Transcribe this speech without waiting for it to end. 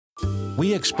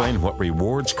we explain what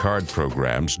rewards card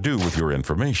programs do with your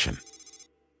information.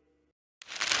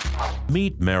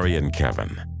 Meet Mary and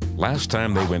Kevin. Last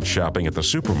time they went shopping at the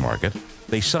supermarket,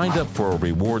 they signed up for a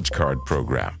rewards card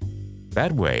program.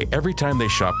 That way, every time they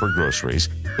shop for groceries,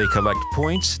 they collect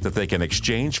points that they can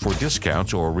exchange for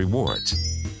discounts or rewards.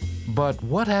 But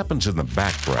what happens in the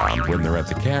background when they're at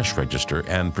the cash register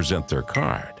and present their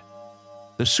card?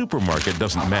 The supermarket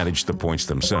doesn't manage the points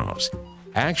themselves.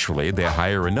 Actually, they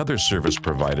hire another service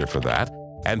provider for that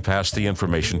and pass the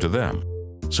information to them.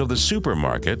 So the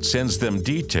supermarket sends them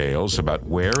details about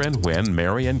where and when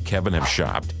Mary and Kevin have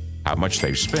shopped, how much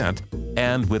they've spent,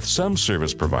 and with some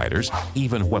service providers,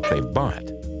 even what they've bought.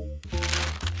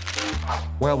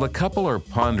 While the couple are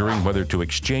pondering whether to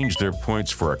exchange their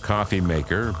points for a coffee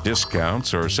maker,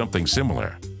 discounts, or something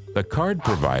similar, the card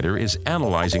provider is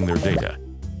analyzing their data.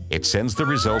 It sends the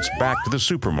results back to the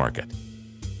supermarket.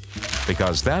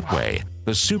 Because that way,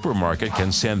 the supermarket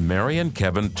can send Mary and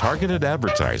Kevin targeted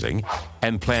advertising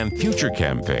and plan future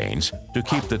campaigns to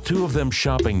keep the two of them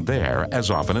shopping there as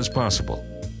often as possible.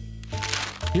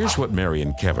 Here's what Mary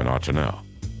and Kevin ought to know.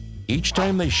 Each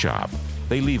time they shop,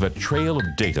 they leave a trail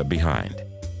of data behind.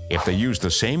 If they use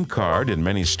the same card in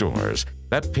many stores,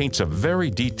 that paints a very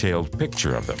detailed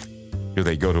picture of them. Do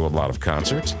they go to a lot of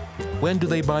concerts? When do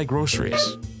they buy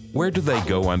groceries? Where do they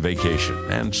go on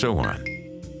vacation? And so on.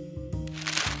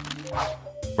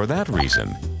 For that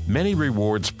reason, many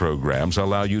rewards programs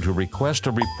allow you to request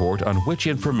a report on which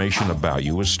information about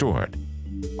you is stored.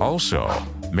 Also,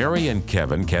 Mary and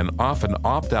Kevin can often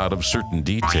opt out of certain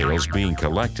details being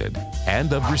collected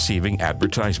and of receiving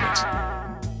advertisements.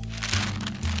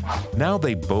 Now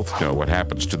they both know what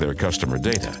happens to their customer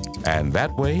data, and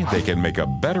that way they can make a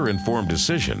better informed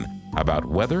decision about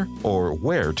whether or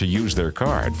where to use their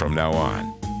card from now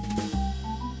on.